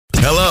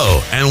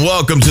Hello, and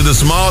welcome to the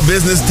Small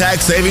Business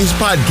Tax Savings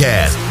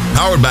Podcast,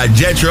 powered by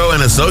Jetro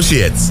and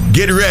Associates.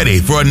 Get ready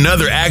for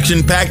another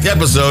action-packed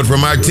episode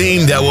from our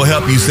team that will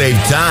help you save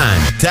time,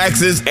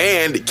 taxes,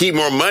 and keep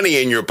more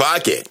money in your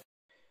pocket.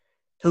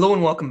 Hello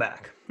and welcome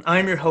back.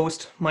 I'm your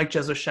host, Mike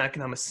Jezoshak,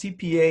 and I'm a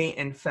CPA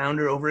and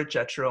founder over at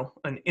Jetro,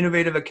 an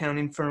innovative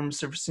accounting firm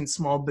servicing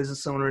small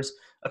business owners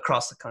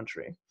across the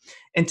country.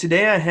 And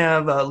today I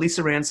have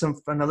Lisa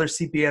Ransom, another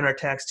CPA on our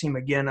tax team,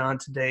 again on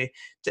today.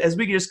 As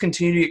we just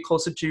continue to get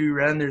closer to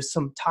your end, there's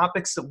some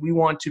topics that we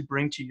want to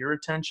bring to your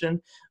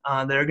attention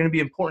that are going to be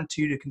important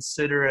to you to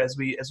consider as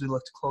we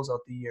look to close out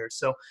the year.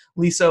 So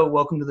Lisa,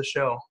 welcome to the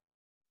show.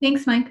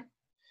 Thanks, Mike.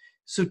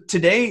 So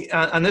today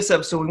on this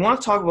episode, we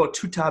want to talk about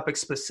two topics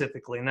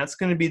specifically, and that's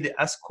going to be the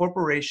S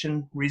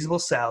Corporation reasonable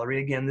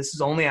salary. Again, this is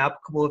only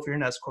applicable if you're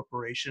an S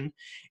Corporation.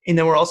 And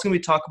then we're also going to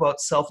be talking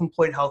about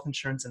self-employed health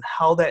insurance and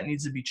how that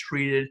needs to be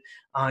treated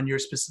on your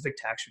specific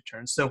tax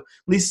return. So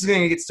Lisa's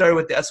going to get started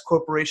with the S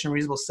Corporation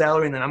reasonable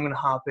salary, and then I'm going to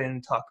hop in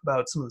and talk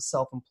about some of the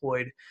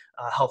self-employed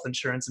health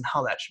insurance and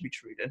how that should be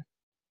treated.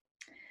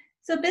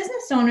 So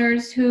business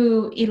owners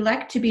who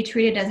elect to be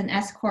treated as an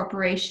S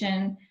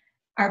Corporation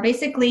are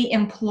basically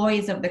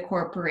employees of the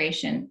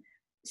corporation.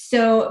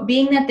 So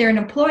being that they're an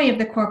employee of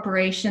the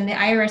corporation, the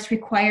IRS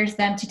requires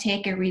them to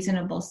take a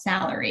reasonable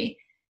salary.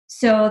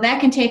 So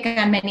that can take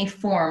on many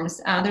forms.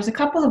 There's a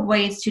couple of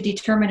ways to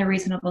determine a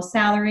reasonable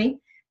salary.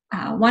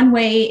 One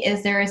way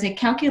is there is a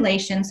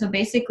calculation. So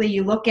basically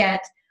you look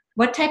at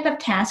what type of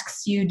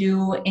tasks you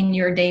do in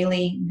your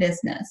daily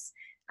business.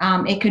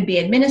 It could be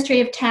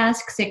administrative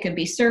tasks, it could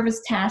be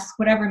service tasks,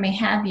 whatever may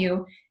have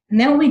you. And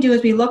then what we do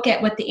is we look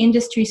at what the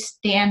industry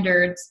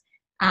standards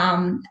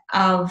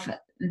of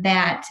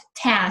that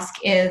task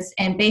is,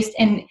 and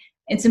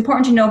it's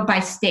important to know by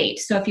state.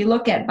 So if you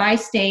look at by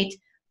state,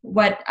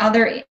 what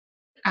other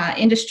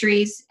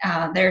industries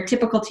that are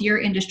typical to your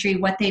industry,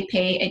 what they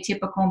pay a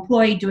typical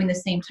employee doing the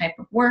same type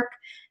of work,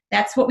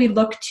 that's what we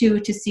look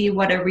to see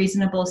what a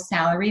reasonable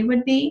salary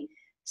would be.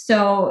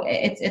 So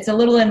it's a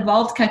little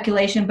involved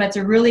calculation, but it's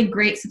a really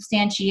great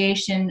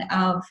substantiation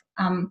of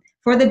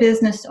for the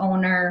business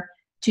owner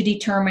to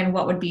determine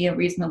what would be a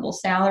reasonable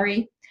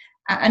salary.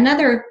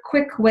 Another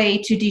quick way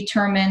to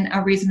determine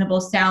a reasonable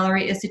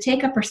salary is to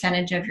take a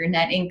percentage of your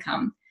net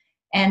income.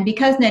 And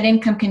because net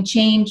income can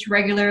change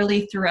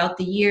regularly throughout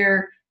the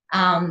year,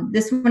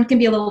 this one can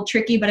be a little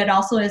tricky, but it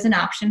also is an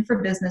option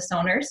for business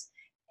owners.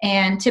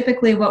 And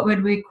typically what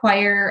would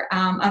require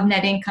of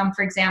net income,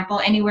 for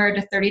example, anywhere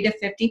to 30 to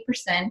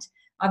 50%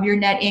 of your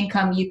net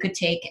income you could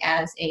take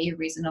as a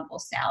reasonable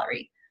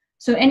salary.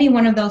 So any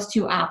one of those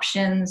two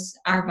options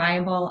are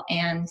viable,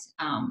 and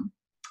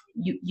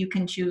you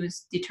can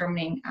choose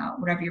determining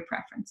whatever your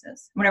preference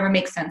is, whatever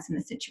makes sense in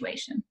the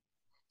situation.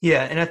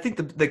 Yeah, and I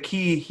think the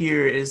key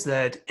here is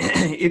that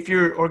if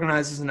you're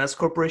organized as an S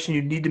Corporation,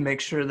 you need to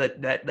make sure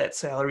that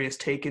salary is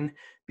taken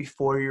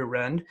before your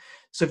end.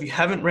 So if you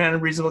haven't ran a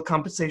reasonable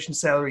compensation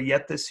salary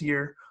yet this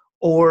year,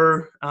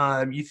 or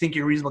you think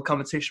your reasonable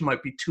compensation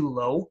might be too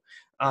low,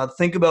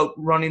 think about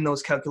running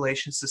those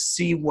calculations to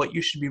see what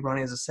you should be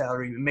running as a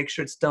salary, and make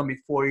sure it's done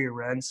before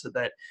your end so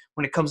that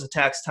when it comes to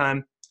tax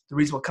time, the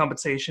reasonable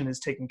compensation is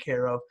taken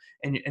care of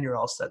and you're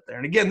all set there.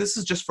 And again, this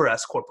is just for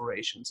S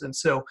corporations. And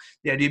so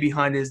the idea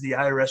behind it is the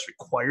IRS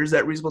requires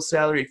that reasonable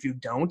salary. If you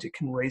don't, it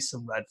can raise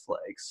some red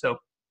flags. So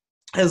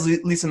as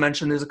Lisa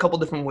mentioned, there's a couple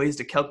different ways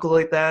to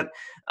calculate that.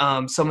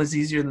 Some is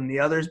easier than the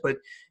others, but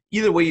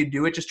either way you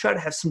do it, just try to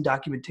have some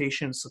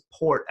documentation and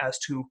support as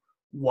to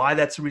why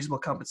that's a reasonable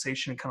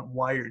compensation and kind of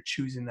why you're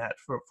choosing that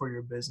for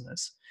your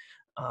business.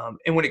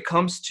 And when it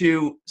comes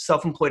to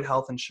self-employed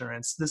health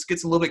insurance, this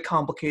gets a little bit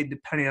complicated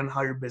depending on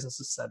how your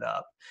business is set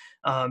up.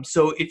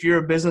 So if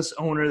you're a business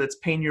owner that's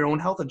paying your own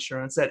health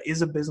insurance, that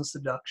is a business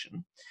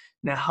deduction.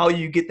 Now, how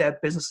you get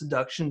that business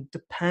deduction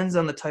depends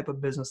on the type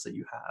of business that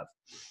you have.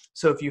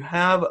 So if you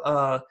have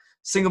a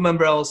single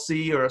member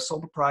LLC or a sole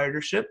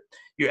proprietorship,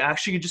 you're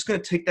actually just going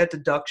to take that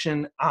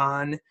deduction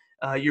on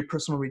your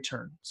personal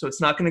return. So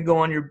it's not going to go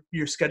on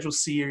your Schedule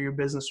C or your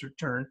business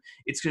return.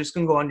 It's just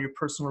going to go on your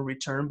personal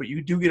return, but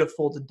you do get a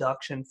full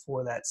deduction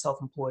for that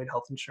self-employed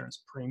health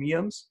insurance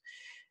premiums.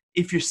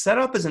 If you're set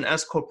up as an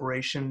S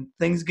corporation,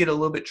 things get a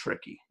little bit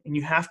tricky, and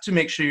you have to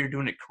make sure you're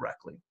doing it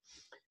correctly.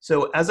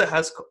 So as a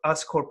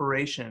S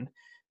corporation,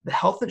 the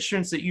health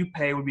insurance that you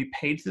pay would be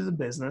paid through the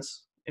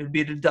business. It would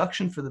be a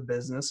deduction for the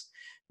business,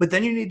 but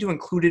then you need to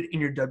include it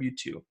in your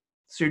W-2.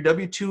 So your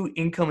W-2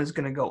 income is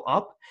going to go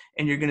up,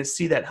 and you're going to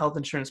see that health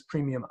insurance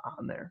premium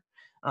on there.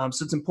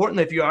 So it's important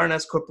that if you are an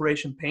S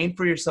corporation paying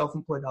for your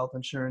self-employed health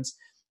insurance,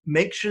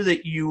 make sure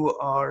that you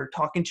are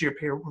talking to your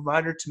payroll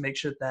provider to make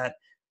sure that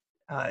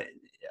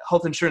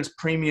health insurance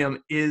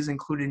premium is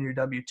included in your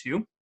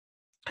W-2.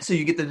 So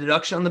you get the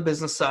deduction on the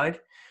business side,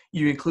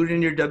 you include it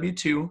in your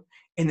W-2,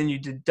 and then you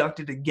deduct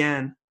it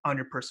again on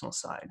your personal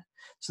side.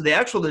 So the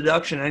actual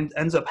deduction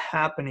ends up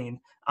happening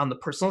on the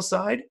personal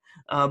side,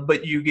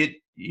 but you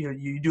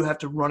do have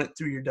to run it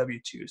through your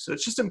W-2. So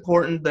it's just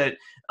important that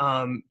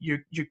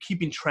you're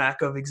keeping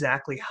track of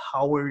exactly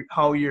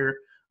how your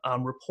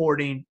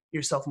reporting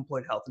your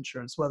self-employed health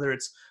insurance, whether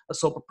it's a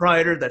sole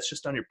proprietor that's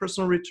just on your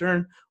personal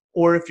return,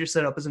 or if you're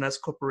set up as an S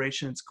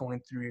corporation, it's going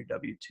through your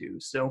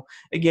W-2. So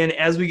again,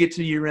 as we get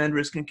to year end,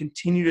 we're just going to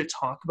continue to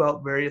talk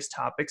about various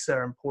topics that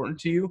are important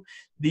to you.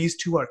 These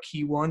two are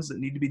key ones that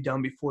need to be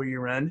done before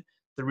year end.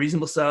 The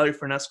reasonable salary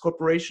for an S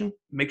corporation,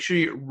 make sure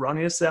you're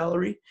running a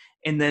salary,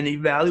 and then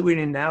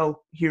evaluating now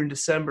here in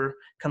December,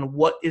 kind of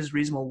what is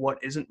reasonable,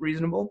 what isn't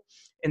reasonable.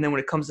 And then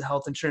when it comes to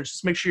health insurance,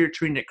 just make sure you're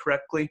treating it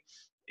correctly.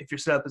 If you're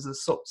set up as a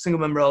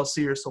single member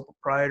LLC or a sole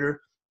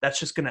proprietor, that's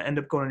just going to end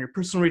up going on your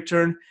personal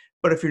return.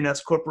 But if you're an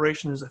S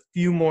corporation, there's a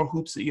few more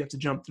hoops that you have to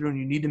jump through, and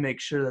you need to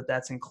make sure that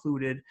that's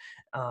included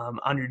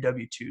on your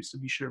W-2. So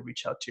be sure to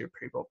reach out to your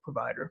payroll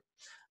provider.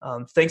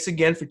 Thanks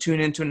again for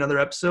tuning in to another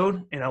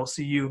episode, and I will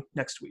see you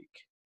next week.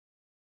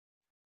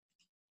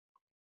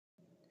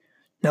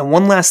 Now,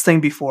 one last thing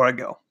before I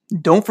go.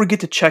 Don't forget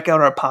to check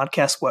out our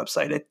podcast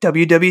website at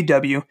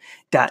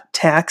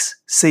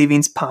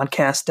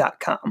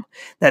www.taxsavingspodcast.com.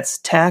 That's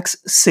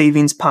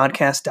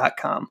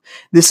taxsavingspodcast.com.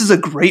 This is a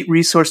great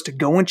resource to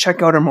go and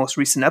check out our most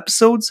recent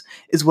episodes,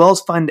 as well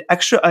as find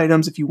extra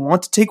items if you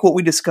want to take what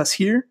we discuss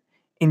here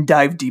and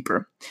dive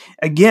deeper.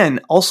 Again,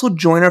 also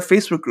join our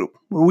Facebook group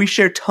where we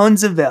share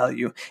tons of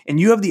value, and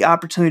you have the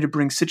opportunity to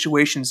bring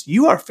situations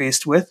you are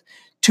faced with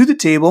to the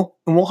table,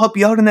 and we'll help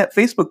you out in that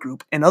Facebook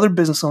group, and other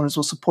business owners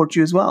will support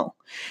you as well.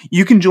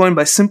 You can join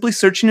by simply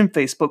searching in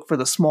Facebook for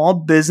the Small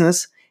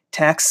Business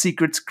Tax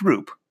Secrets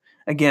group.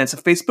 Again, it's a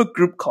Facebook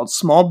group called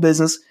Small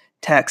Business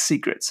Tax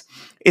Secrets,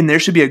 and there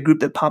should be a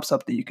group that pops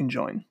up that you can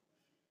join.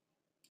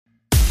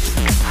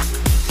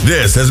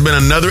 This has been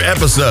another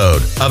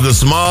episode of the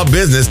Small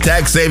Business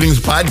Tax Savings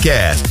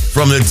Podcast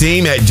from the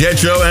team at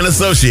Jetro and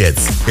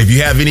Associates. If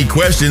you have any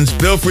questions,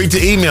 feel free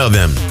to email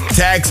them.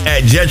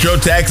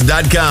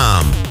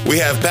 tax@jetrotax.com. We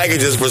have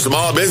packages for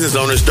small business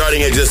owners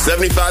starting at just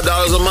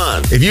 $75 a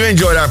month. If you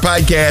enjoyed our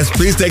podcast,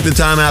 please take the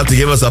time out to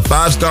give us a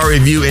 5-star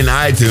review in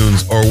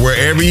iTunes or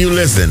wherever you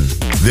listen.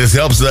 This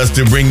helps us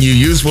to bring you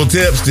useful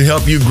tips to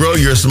help you grow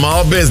your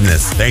small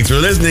business. Thanks for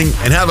listening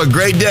and have a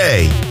great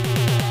day.